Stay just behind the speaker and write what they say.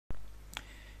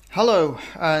Hello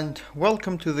and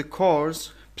welcome to the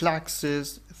course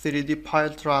PLAXIS 3D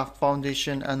Pilot Raft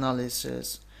Foundation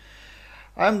Analysis.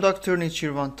 I'm Dr.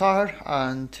 𝐏𝐢𝐥𝐞𝐝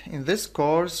and in this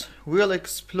course we'll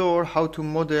explore how to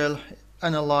model,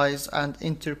 analyze and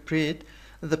interpret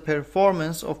the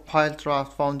performance of Pilot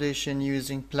Raft Foundation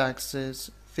using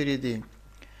PLAXIS 3D.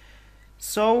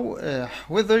 So,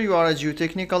 whether you are a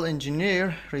geotechnical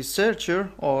engineer,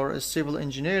 researcher, or a civil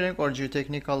engineering or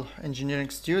geotechnical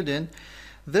engineering student,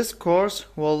 this course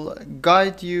will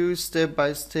guide you step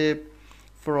by step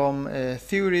from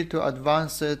theory to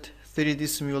advanced 3D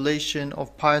simulation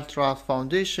of Pilot Raft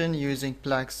Foundation using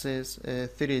PLAXIS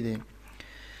 3D.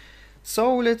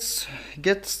 So let's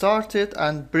get started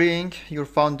and bring your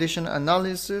foundation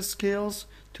analysis skills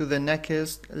to the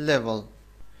next level.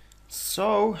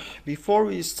 So before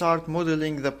we start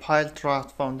modeling the Pilot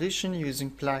Raft Foundation using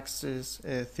PLAXIS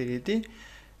 3D,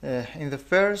 in the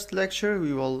first lecture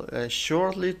we will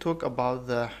shortly talk about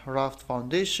the Raft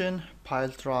Foundation,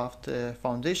 Pilot Raft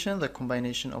Foundation, the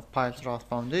combination of Pilot Raft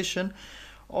Foundation,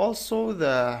 also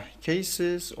the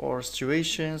cases or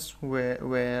situations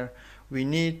where we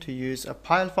need to use a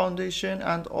pilot foundation,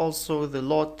 and also the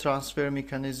load transfer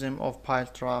mechanism of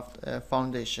Pilot Raft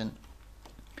Foundation.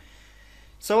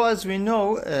 So as we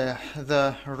know,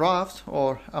 the raft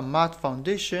or a mat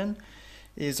foundation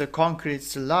is a concrete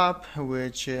slab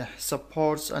which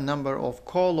supports a number of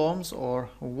columns or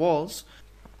walls.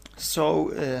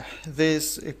 So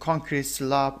this concrete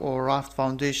slab or raft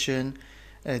foundation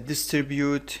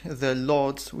distribute the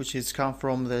loads which is come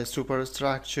from the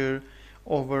superstructure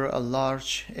over a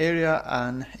large area,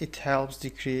 and it helps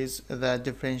decrease the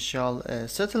differential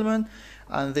settlement.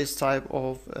 And this type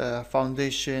of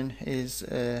foundation is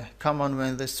common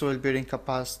when the soil bearing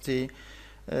capacity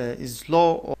is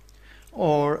low,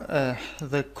 or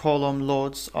the column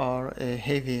loads are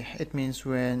heavy. It means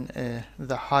when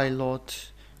the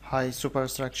high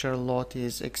superstructure load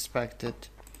is expected.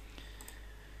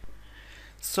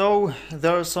 So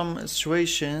there are some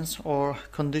situations or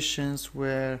conditions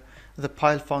where the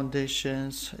pilot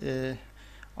foundations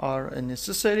are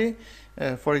necessary.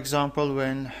 For example,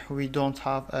 when we don't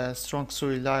have a strong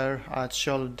soil layer at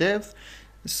shallow depth,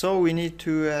 so we need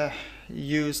to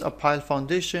use a pilot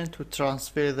foundation to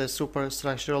transfer the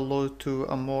superstructural load to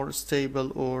a more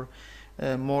stable or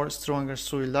more stronger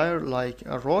soil layer like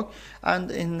a rock. And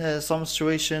in some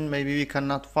situation maybe we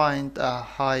cannot find a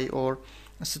high or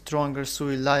stronger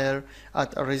soil layer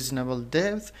at a reasonable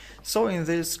depth. So in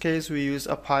this case we use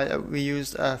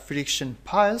a friction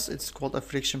piles. It's called a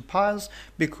friction piles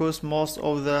because most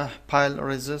of the pile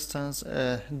resistance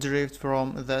derived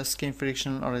from the skin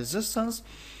friction resistance.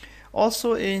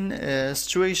 Also in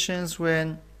situations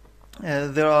when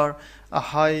there are a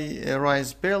high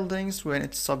rise buildings, when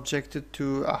it's subjected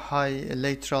to a high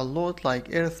lateral load like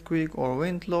earthquake or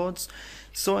wind loads.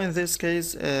 So in this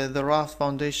case the raft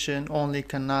foundation only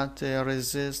cannot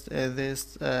resist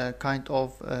this kind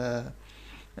of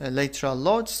lateral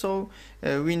load, so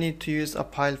we need to use a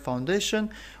pile foundation.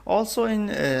 Also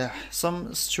in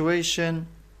some situation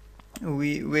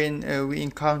when we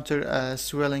encounter a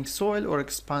swelling soil or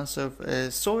expansive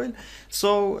soil,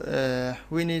 so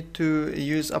we need to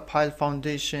use a pile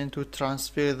foundation to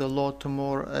transfer the load to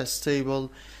more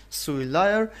stable soil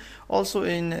layer. Also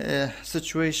in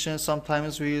situations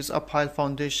sometimes we use a pile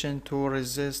foundation to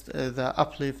resist the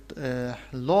uplift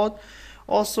load.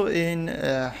 Also in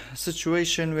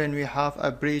situation when we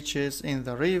have breaches in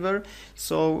the river,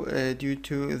 so due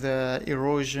to the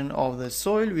erosion of the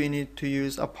soil we need to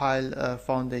use a pile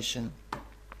foundation.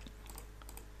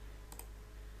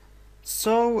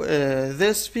 So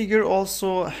this figure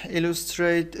also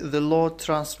illustrates the load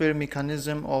transfer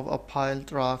mechanism of a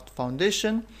piled raft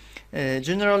foundation.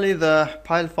 Generally the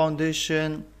pile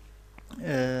foundation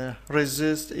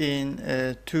resists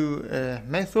in two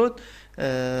methods.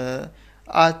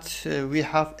 We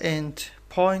have end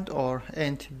point or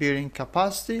end bearing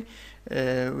capacity,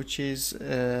 which is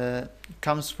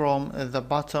comes from the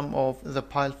bottom of the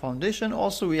pile foundation.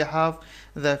 Also we have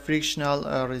the frictional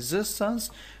resistance,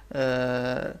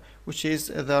 which is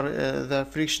the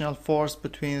frictional force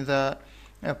between the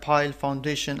pile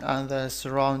foundation and the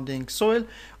surrounding soil.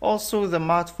 Also the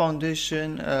mat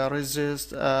foundation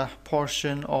resists a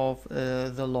portion of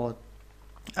the load,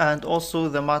 and also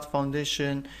the mat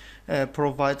foundation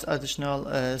provides additional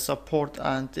support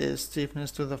and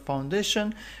stiffness to the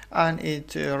foundation, and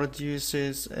it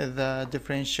reduces the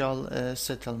differential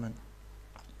settlement.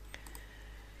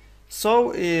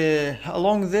 So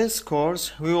along this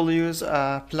course we will use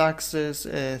PLAXIS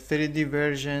 3D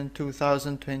version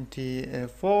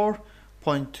 2024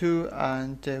 0.2,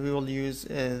 and we will use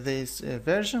this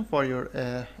version for your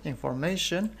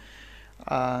information.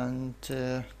 And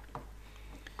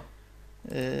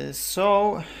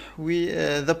so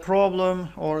the problem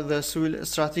or the soil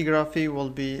stratigraphy will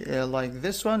be like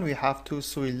this one. We have two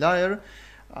soil layers,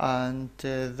 and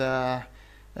the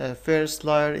first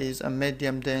layer is a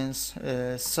medium dense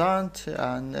sand,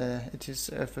 and it is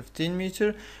 15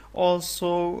 meter.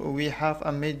 Also we have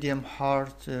a medium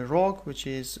hard rock, which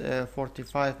is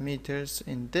 45 meters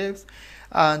in depth,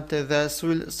 and the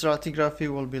soil stratigraphy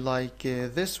will be like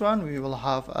this one. We will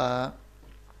have a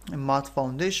mud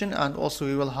foundation, and also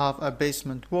we will have a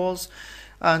basement walls,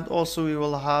 and also we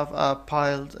will have a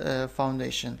piled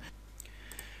foundation.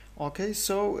 Okay,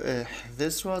 so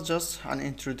this was just an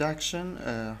introduction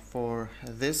for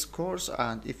this course,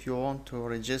 and if you want to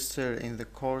register in the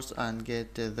course and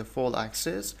get the full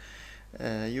access,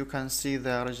 you can see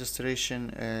the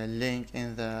registration link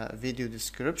in the video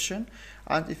description.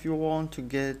 And if you want to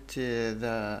get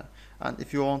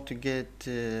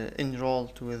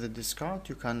enrolled with the discount,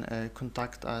 you can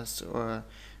contact us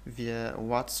via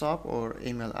WhatsApp or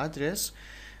email address.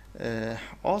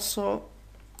 Also,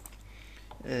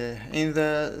 in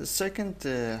the second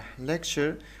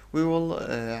lecture, we will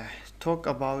talk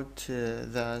about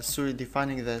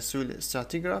defining the soil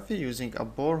stratigraphy using a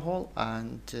borehole,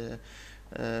 and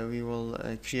we will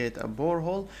create a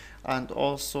borehole. And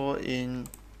also in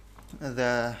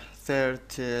the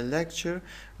third lecture,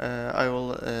 I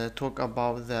will talk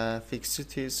about the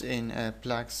fixities in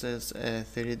PLAXIS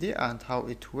 3D and how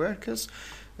it works.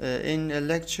 In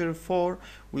lecture 4,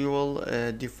 we will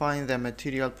define the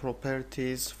material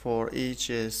properties for each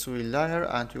soil layer,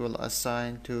 and we will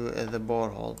assign to the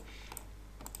borehole.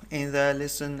 In the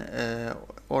lesson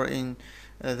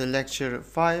the lecture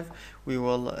 5, we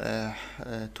will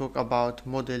talk about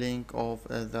modeling of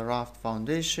the raft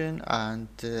foundation and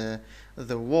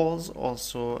the walls,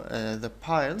 also the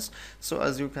piles. So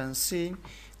as you can see,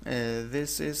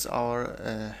 this is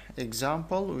our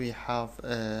example. We have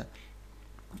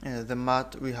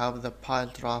we have the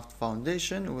piled raft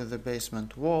foundation with the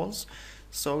basement walls.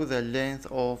 So the length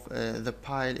of the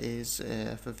pile is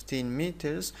 15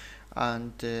 meters,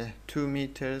 and 2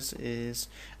 meters is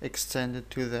extended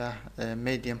to the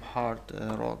medium hard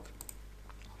rock.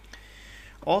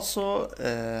 Also,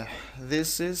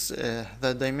 this is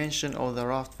the dimension of the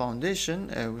raft foundation,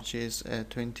 which is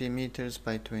 20 meters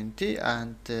by 20,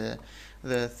 and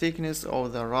the thickness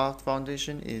of the raft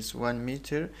foundation is 1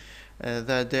 meter.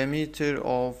 The diameter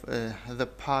of the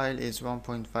pile is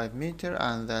 1.5 meter,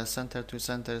 and the center to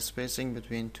center spacing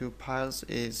between two piles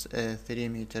is 3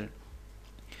 meter.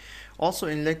 Also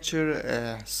in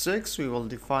lecture 6, we will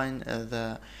define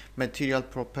the material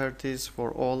properties for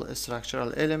all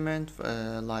structural elements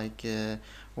like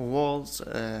walls,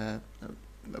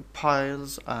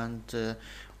 piles, and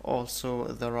also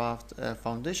the raft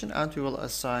foundation, and we will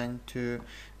assign to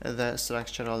the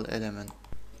structural element.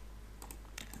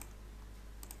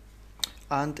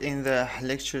 And in the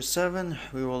lecture 7,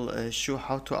 we will show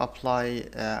how to apply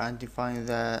and define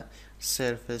the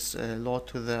surface load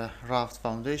to the raft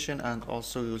foundation, and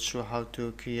also we will show how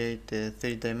to create a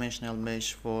three-dimensional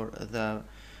mesh for the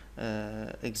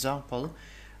example.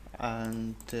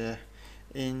 And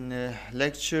in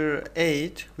lecture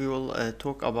 8, we will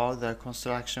talk about the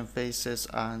construction phases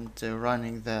and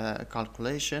running the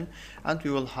calculation, and we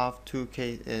will have two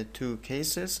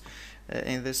cases.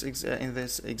 In this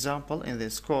example, in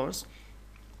this course,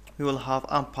 we will have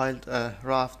unpiled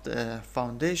raft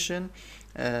foundation,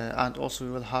 and also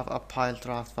we will have a piled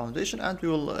raft foundation, and we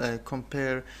will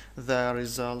compare the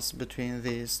results between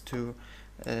these two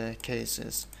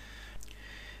cases.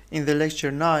 In the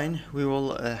lecture 9, we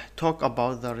will talk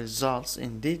about the results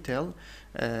in detail,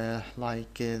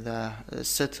 like the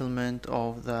settlement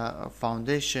of the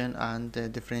foundation and the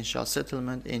differential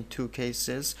settlement in two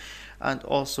cases, and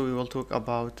also we will talk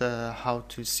about how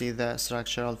to see the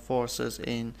structural forces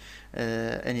in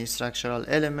any structural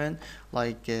element,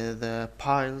 like the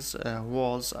piles,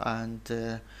 walls,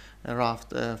 and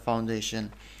raft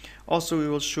foundation. Also, we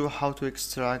will show how to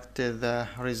extract the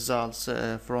results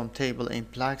from table in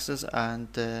PLAXIS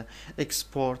and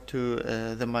export to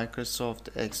the Microsoft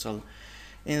Excel.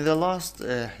 In the last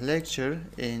lecture,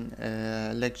 in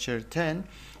lecture 10,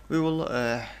 we will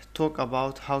talk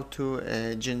about how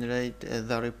to generate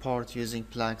the report using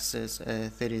PLAXIS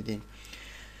 3D.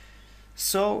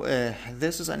 So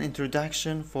this is an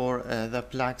introduction for the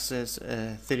PLAXIS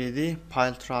 3D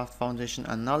Piled Raft Foundation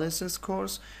Analysis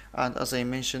course, and as I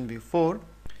mentioned before,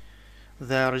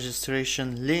 The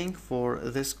registration link for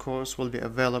this course will be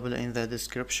available in the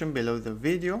description below the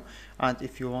video, and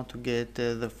if you want to get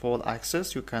the full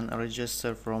access, you can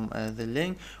register from the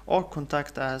link or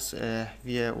contact us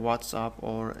via WhatsApp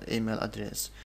or email address.